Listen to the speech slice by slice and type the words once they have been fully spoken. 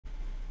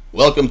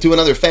Welcome to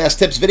another Fast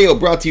Tips video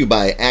brought to you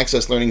by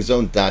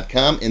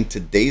AccessLearningZone.com. In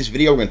today's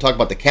video, we're going to talk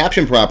about the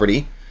caption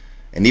property.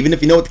 And even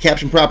if you know what the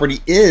caption property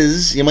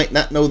is, you might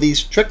not know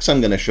these tricks I'm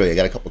going to show you. I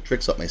got a couple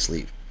tricks up my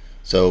sleeve.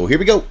 So here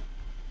we go.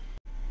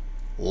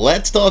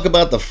 Let's talk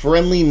about the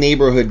friendly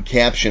neighborhood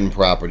caption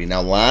property.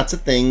 Now, lots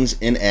of things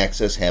in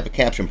Access have a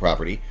caption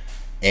property,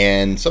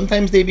 and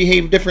sometimes they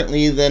behave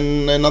differently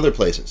than in other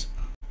places.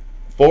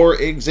 For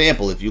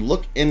example, if you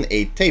look in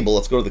a table,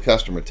 let's go to the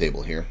customer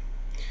table here.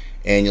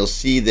 And you'll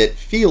see that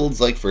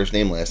fields like first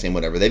name, last name,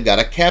 whatever, they've got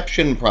a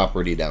caption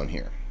property down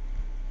here.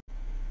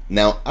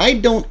 Now, I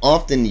don't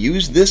often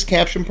use this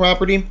caption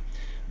property,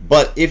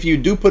 but if you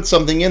do put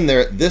something in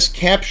there, this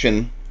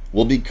caption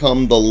will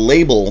become the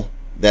label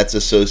that's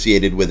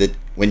associated with it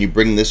when you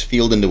bring this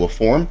field into a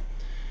form.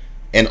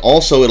 And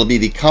also, it'll be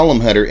the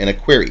column header in a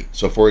query.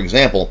 So, for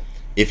example,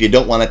 if you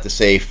don't want it to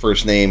say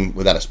first name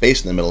without a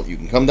space in the middle, you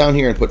can come down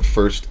here and put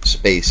first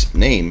space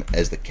name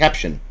as the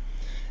caption.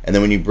 And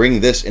then when you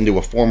bring this into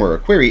a form or a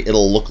query,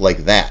 it'll look like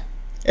that.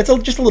 It's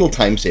just a little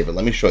time saver.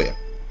 Let me show you.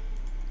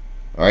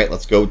 All right,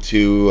 let's go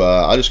to,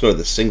 I'll just go to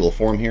the single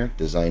form here,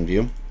 design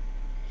view.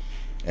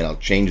 And I'll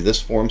change this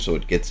form so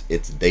it gets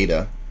its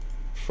data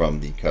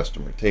from the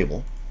customer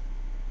table.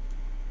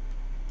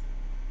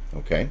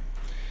 Okay.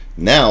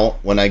 Now,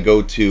 when I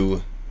go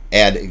to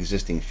add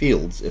existing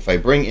fields, if I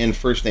bring in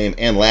first name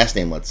and last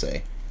name, let's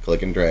say,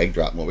 click and drag,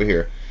 drop them over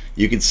here,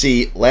 you can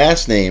see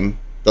last name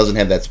doesn't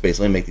have that space.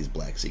 Let me make these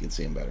black so you can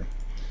see them better.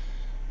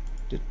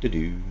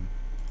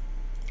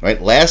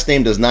 Right, last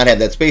name does not have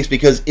that space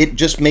because it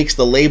just makes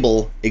the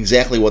label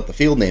exactly what the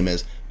field name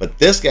is, but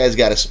this guy's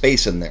got a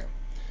space in there.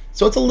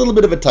 So it's a little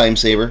bit of a time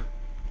saver.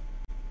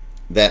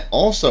 That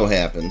also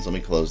happens, let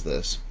me close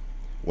this,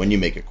 when you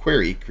make a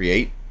query,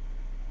 create,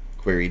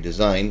 query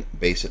design,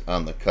 base it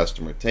on the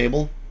customer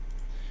table.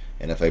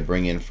 And if I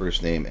bring in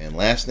first name and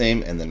last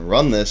name and then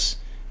run this,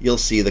 you'll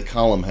see the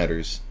column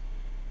headers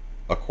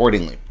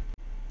accordingly.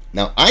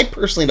 Now, I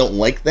personally don't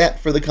like that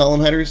for the column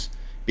headers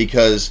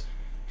because,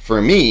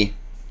 for me,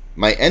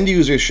 my end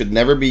users should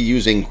never be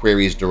using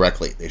queries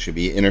directly. They should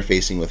be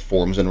interfacing with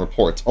forms and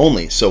reports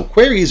only. So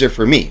queries are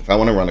for me if I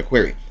want to run a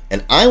query.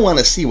 And I want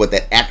to see what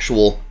that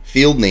actual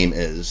field name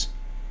is,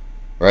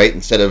 right,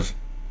 instead of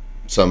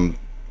some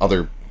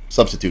other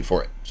substitute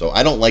for it. So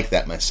I don't like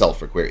that myself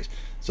for queries.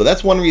 So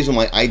that's one reason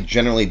why I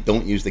generally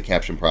don't use the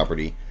caption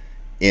property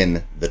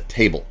in the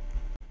table.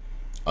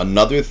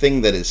 Another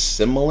thing that is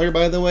similar,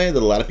 by the way,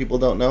 that a lot of people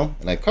don't know,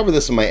 and I cover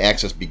this in my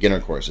Access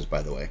beginner courses,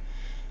 by the way.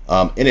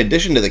 In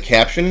addition to the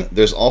caption,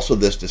 there's also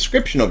this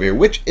description over here,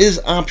 which is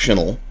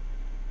optional.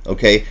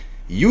 Okay,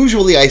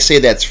 usually I say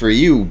that's for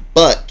you,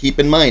 but keep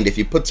in mind, if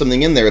you put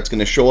something in there, it's going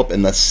to show up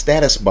in the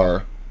status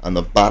bar on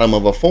the bottom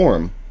of a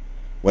form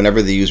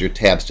whenever the user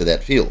tabs to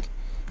that field.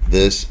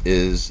 This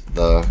is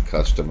the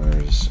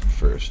customer's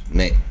first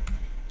name.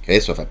 Okay,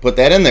 so if I put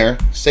that in there,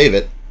 save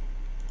it.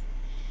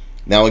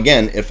 Now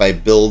again, if I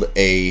build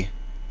a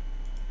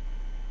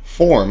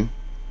form,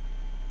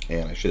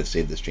 and I should have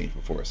saved this change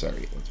before,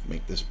 sorry. Let's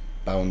make this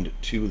bound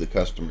to the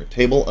customer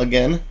table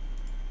again.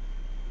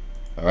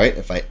 All right,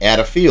 if I add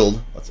a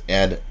field, let's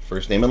add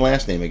first name and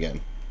last name again.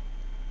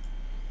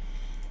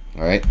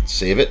 All right,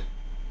 save it,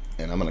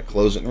 and I'm going to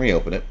close it and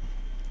reopen it.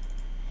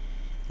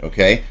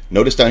 Okay,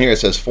 notice down here it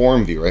says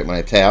form view, right? When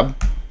I tab,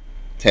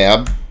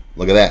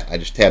 look at that. I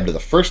just tabbed to the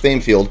first name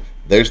field.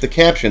 There's the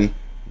caption.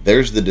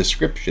 There's the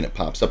description. It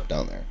pops up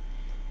down there.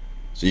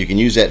 So you can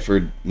use that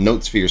for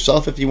notes for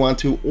yourself if you want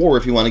to, or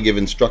if you want to give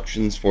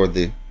instructions for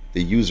the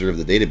user of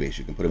the database,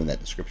 you can put them in that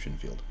description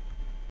field.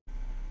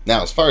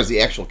 Now, as far as the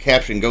actual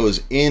caption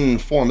goes in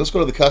form, let's go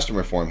to the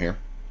customer form here.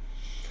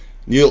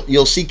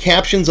 You'll see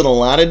captions in a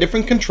lot of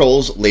different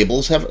controls.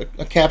 Labels have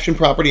a caption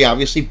property,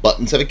 obviously.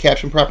 Buttons have a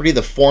caption property.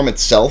 The form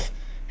itself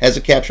has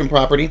a caption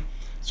property.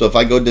 So if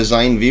I go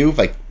design view, if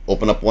I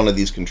open up one of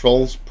these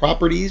controls,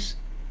 properties,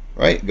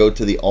 right, go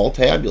to the All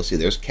tab, you'll see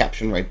there's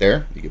caption right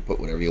there. You can put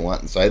whatever you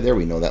want inside there.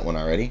 We know that one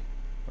already,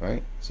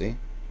 right? See?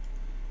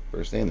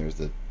 First name, there's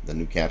the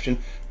new caption.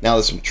 Now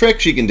there's some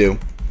tricks you can do.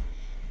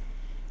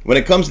 When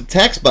it comes to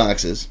text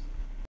boxes,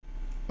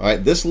 all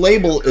right, this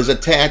label is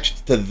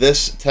attached to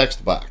this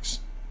text box.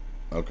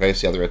 Okay,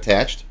 see how they're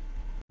attached?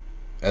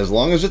 As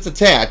long as it's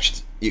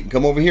attached, you can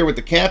come over here with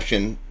the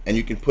caption and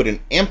you can put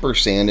an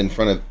ampersand in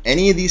front of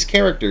any of these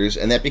characters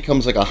and that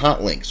becomes like a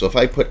hot link. So if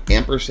I put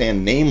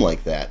ampersand name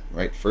like that,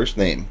 right, first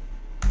name,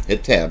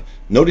 hit tab,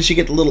 notice you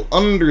get the little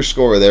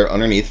underscore there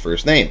underneath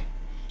first name.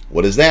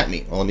 What does that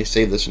mean? Well, let me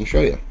save this and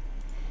show you.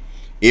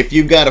 If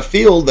you've got a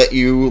field that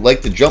you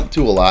like to jump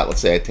to a lot,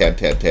 let's say I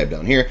tab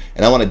down here,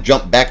 and I want to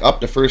jump back up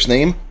to first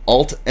name,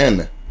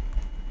 Alt-N.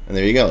 And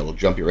there you go, it'll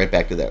jump you right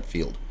back to that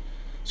field.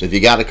 So if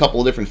you got a couple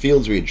of different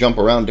fields where you jump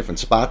around different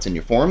spots in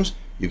your forms,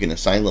 you can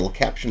assign little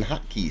caption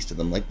hotkeys to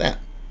them like that,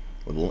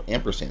 with a little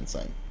ampersand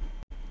sign.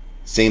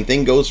 Same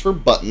thing goes for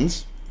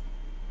buttons.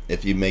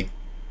 If you make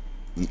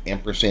an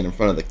ampersand in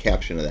front of the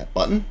caption of that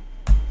button,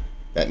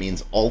 that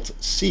means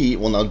Alt-C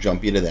will now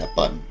jump you to that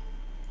button.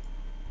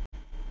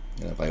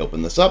 And if I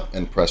open this up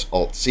and press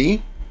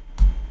Alt-C,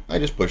 I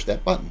just push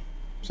that button.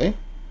 See?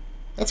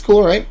 That's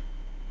cool, right?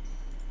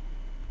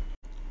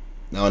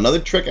 Now, another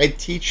trick I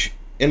teach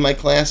in my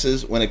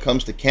classes when it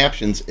comes to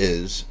captions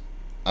is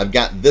I've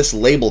got this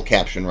label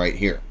caption right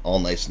here, all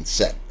nice and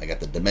set. I got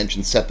the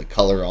dimension set, the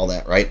color, all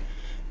that, right?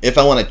 If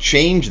I want to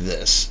change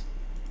this,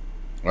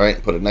 all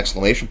right, put an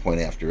exclamation point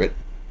after it,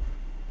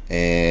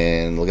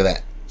 and look at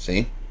that.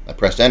 See? I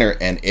pressed enter,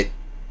 and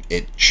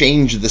it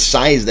changed the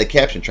size of that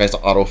caption. It tries to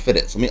auto-fit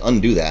it. So let me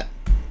undo that.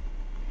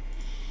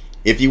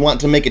 If you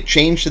want to make a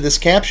change to this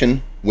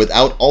caption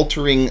without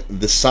altering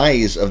the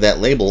size of that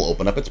label,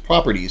 open up its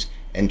properties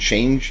and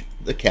change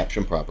the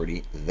caption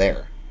property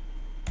there.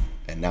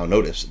 And now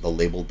notice the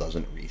label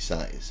doesn't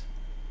resize.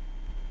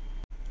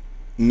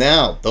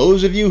 Now,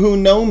 those of you who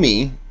know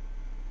me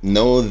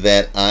know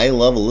that I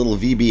love a little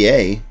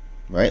VBA,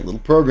 right?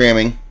 Little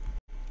programming.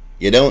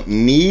 You don't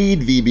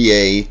need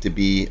VBA to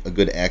be a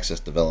good Access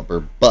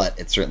developer, but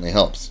it certainly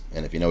helps.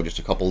 And if you know just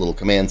a couple little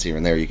commands here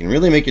and there, you can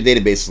really make your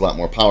databases a lot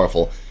more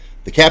powerful.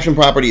 The caption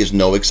property is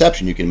no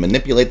exception. You can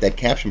manipulate that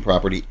caption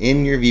property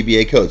in your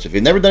VBA code. So if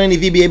you've never done any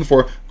VBA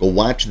before, go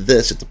watch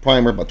this. It's a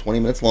primer, about 20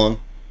 minutes long.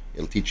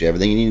 It'll teach you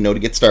everything you need to know to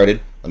get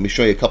started. Let me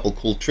show you a couple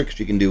cool tricks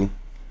you can do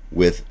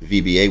with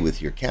VBA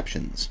with your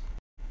captions.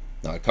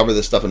 Now, I cover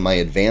this stuff in my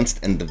advanced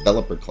and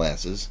developer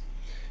classes.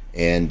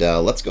 And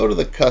let's go to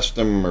the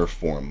customer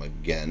form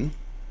again.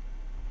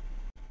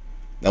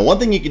 Now, one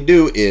thing you can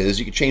do is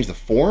you can change the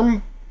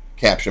form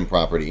caption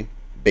property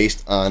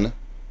based on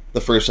the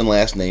first and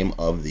last name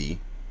of the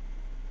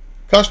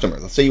customer.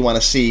 Let's say you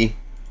want to see,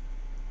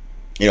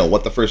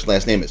 what the first and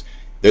last name is.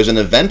 There's an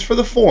event for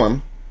the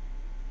form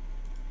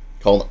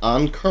called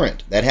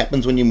onCurrent. That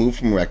happens when you move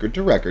from record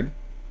to record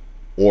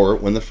or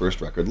when the first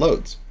record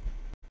loads.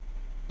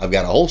 I've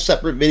got a whole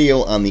separate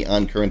video on the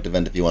onCurrent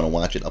event if you want to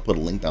watch it. I'll put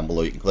a link down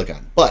below you can click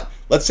on. But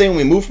let's say when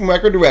we move from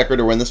record to record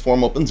or when this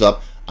form opens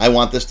up, I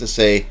want this to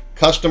say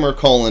customer :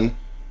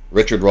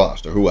 Richard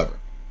Rost or whoever.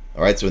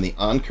 All right, so in the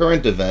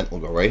onCurrent event,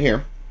 we'll go right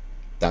here. ...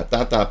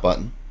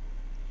 button.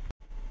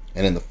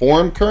 And in the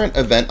form current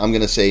event, I'm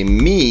going to say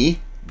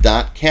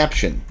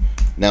me.caption.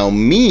 Now,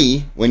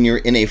 me, when you're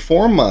in a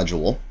form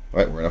module,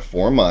 right, we're in a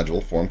form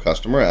module, form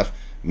customer F,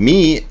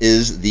 me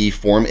is the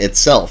form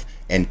itself,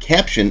 and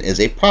caption is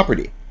a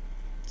property.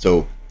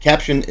 So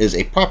caption is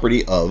a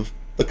property of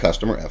the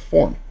customer F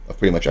form, of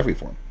pretty much every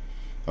form.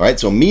 All right,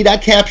 so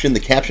me.caption, the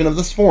caption of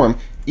this form,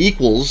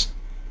 equals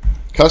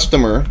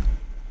customer,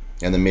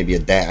 and then maybe a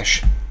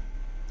dash.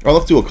 Or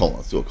let's do a colon.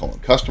 Let's do a colon.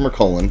 Customer :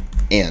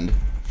 and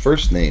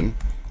first name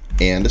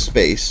and a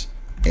space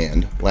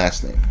and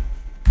last name.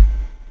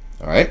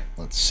 All right,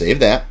 let's save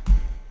that.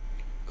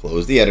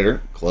 Close the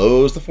editor.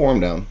 Close the form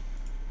down.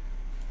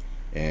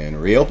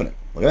 And reopen it.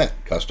 Look at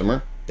that.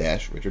 Customer -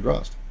 Richard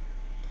Rost.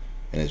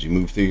 And as you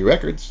move through your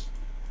records,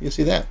 you'll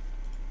see that.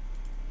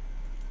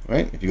 All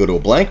right. If you go to a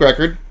blank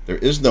record, there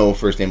is no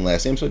first name,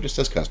 last name, so it just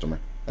says customer.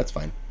 That's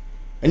fine.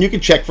 And you can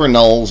check for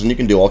nulls, and you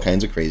can do all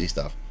kinds of crazy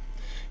stuff.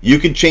 You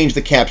can change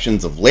the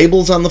captions of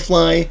labels on the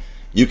fly.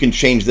 You can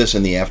change this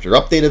in the after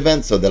update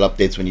event, so that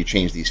updates when you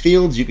change these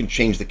fields. You can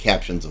change the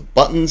captions of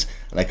buttons,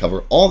 and I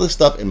cover all this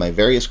stuff in my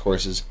various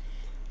courses.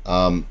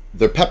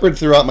 They're peppered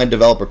throughout my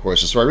developer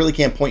courses, so I really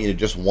can't point you to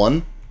just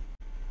one.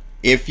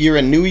 If you're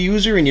a new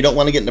user and you don't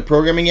want to get into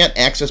programming yet,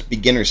 Access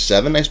Beginner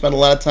 7, I spent a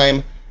lot of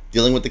time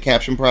dealing with the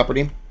caption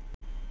property.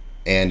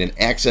 And in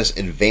Access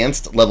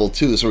Advanced Level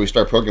 2, this is where we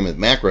start programming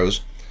with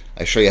macros.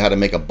 I show you how to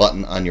make a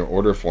button on your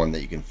order form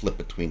that you can flip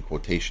between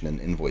quotation and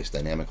invoice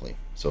dynamically.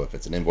 So if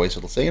it's an invoice,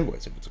 it'll say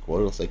invoice. If it's a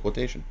quote, it'll say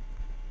quotation.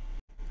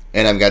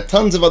 And I've got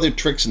tons of other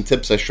tricks and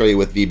tips I show you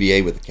with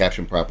VBA with the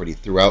caption property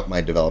throughout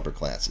my developer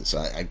classes. So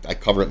I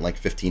cover it in like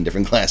 15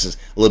 different classes,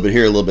 a little bit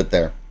here, a little bit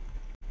there.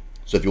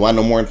 So if you want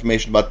to know more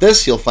information about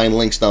this, you'll find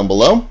links down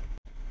below.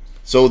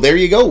 So there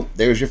you go.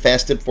 There's your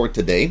fast tip for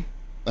today.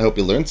 I hope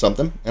you learned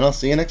something, and I'll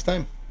see you next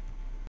time.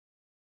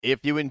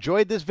 If you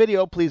enjoyed this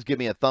video, please give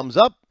me a thumbs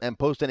up and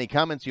post any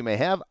comments you may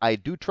have. I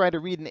do try to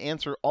read and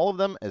answer all of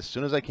them as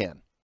soon as I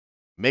can.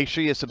 Make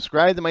sure you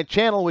subscribe to my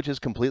channel, which is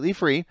completely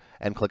free,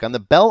 and click on the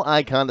bell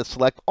icon to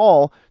select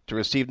all to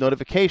receive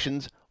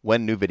notifications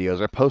when new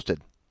videos are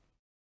posted.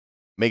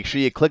 Make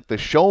sure you click the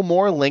Show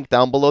More link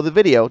down below the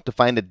video to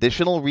find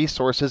additional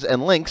resources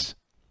and links.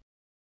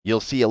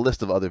 You'll see a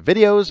list of other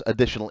videos,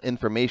 additional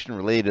information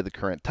related to the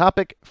current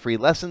topic, free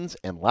lessons,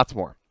 and lots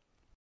more.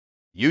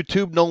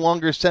 YouTube no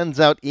longer sends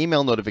out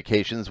email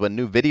notifications when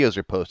new videos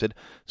are posted,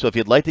 so if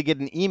you'd like to get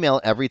an email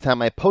every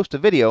time I post a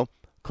video,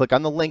 click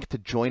on the link to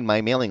join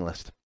my mailing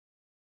list.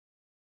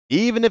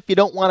 Even if you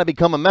don't want to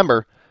become a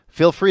member,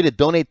 feel free to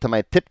donate to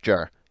my tip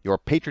jar. Your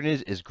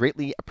patronage is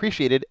greatly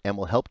appreciated and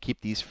will help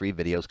keep these free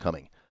videos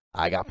coming.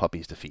 I got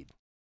puppies to feed.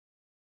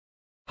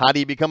 How do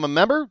you become a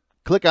member?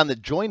 Click on the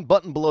Join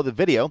button below the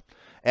video.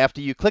 After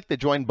you click the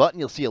Join button,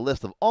 you'll see a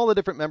list of all the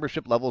different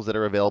membership levels that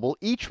are available,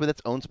 each with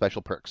its own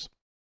special perks.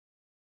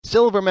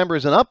 Silver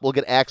members and up will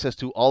get access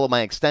to all of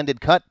my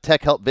extended cut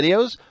tech help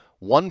videos,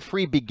 one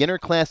free beginner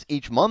class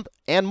each month,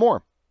 and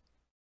more.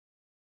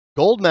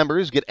 Gold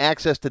members get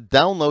access to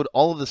download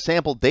all of the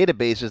sample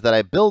databases that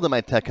I build in my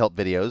tech help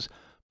videos,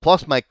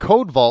 plus my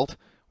code vault,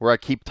 where I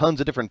keep tons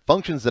of different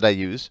functions that I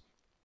use.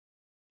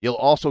 You'll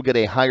also get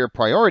a higher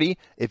priority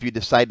if you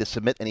decide to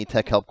submit any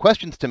tech help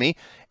questions to me,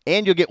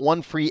 and you'll get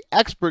one free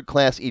expert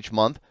class each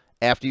month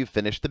after you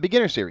finish the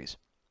beginner series.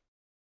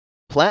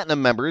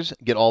 Platinum members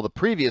get all the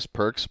previous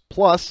perks,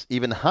 plus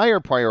even higher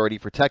priority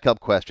for tech help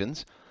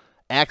questions,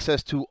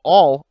 access to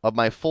all of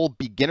my full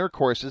beginner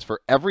courses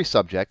for every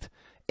subject,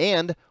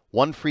 and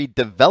one free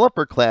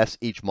developer class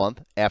each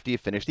month after you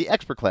finish the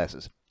expert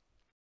classes.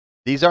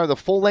 These are the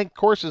full-length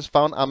courses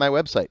found on my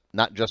website,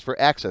 not just for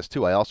Access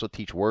too. I also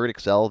teach Word,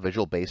 Excel,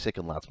 Visual Basic,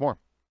 and lots more.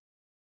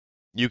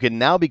 You can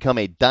now become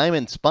a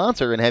Diamond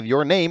sponsor and have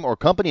your name or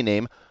company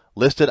name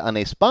listed on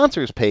a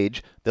sponsors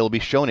page that will be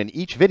shown in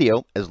each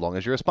video as long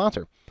as you're a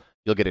sponsor.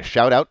 You'll get a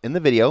shout out in the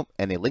video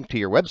and a link to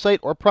your website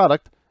or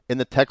product in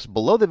the text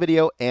below the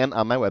video and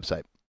on my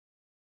website.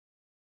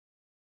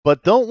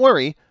 But don't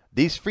worry,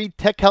 these free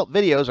tech help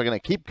videos are going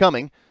to keep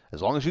coming.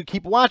 As long as you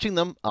keep watching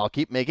them, I'll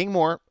keep making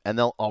more, and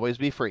they'll always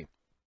be free.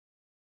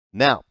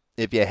 Now,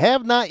 if you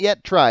have not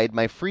yet tried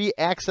my free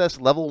Access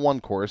Level 1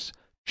 course,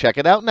 check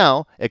it out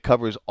now. It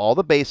covers all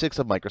the basics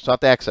of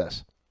Microsoft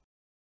Access.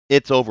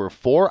 It's over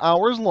 4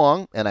 hours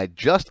long, and I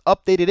just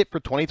updated it for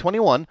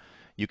 2021.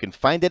 You can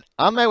find it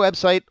on my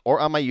website or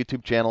on my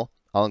YouTube channel.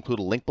 I'll include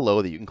a link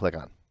below that you can click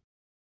on.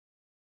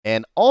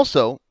 And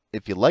also,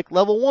 if you like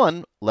Level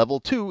 1, Level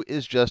 2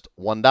 is just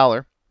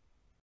 $1.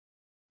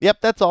 Yep,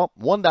 that's all,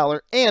 $1,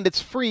 and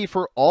it's free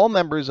for all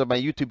members of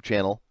my YouTube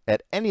channel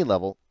at any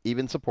level,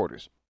 even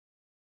supporters.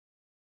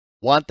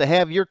 Want to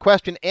have your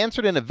question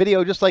answered in a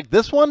video just like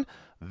this one?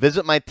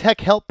 Visit my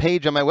tech help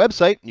page on my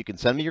website. You can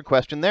send me your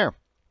question there.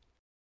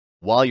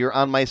 While you're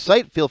on my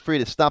site, feel free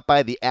to stop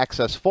by the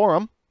Access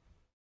forum.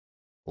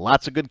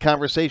 Lots of good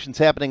conversations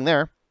happening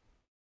there.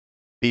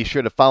 Be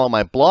sure to follow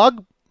my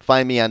blog,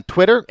 find me on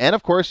Twitter, and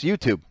of course,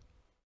 YouTube.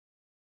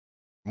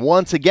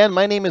 Once again,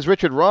 my name is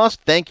Richard Ross.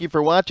 Thank you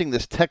for watching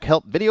this tech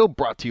help video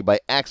brought to you by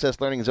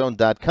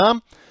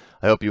AccessLearningZone.com.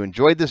 I hope you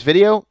enjoyed this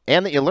video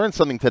and that you learned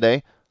something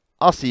today.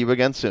 I'll see you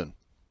again soon.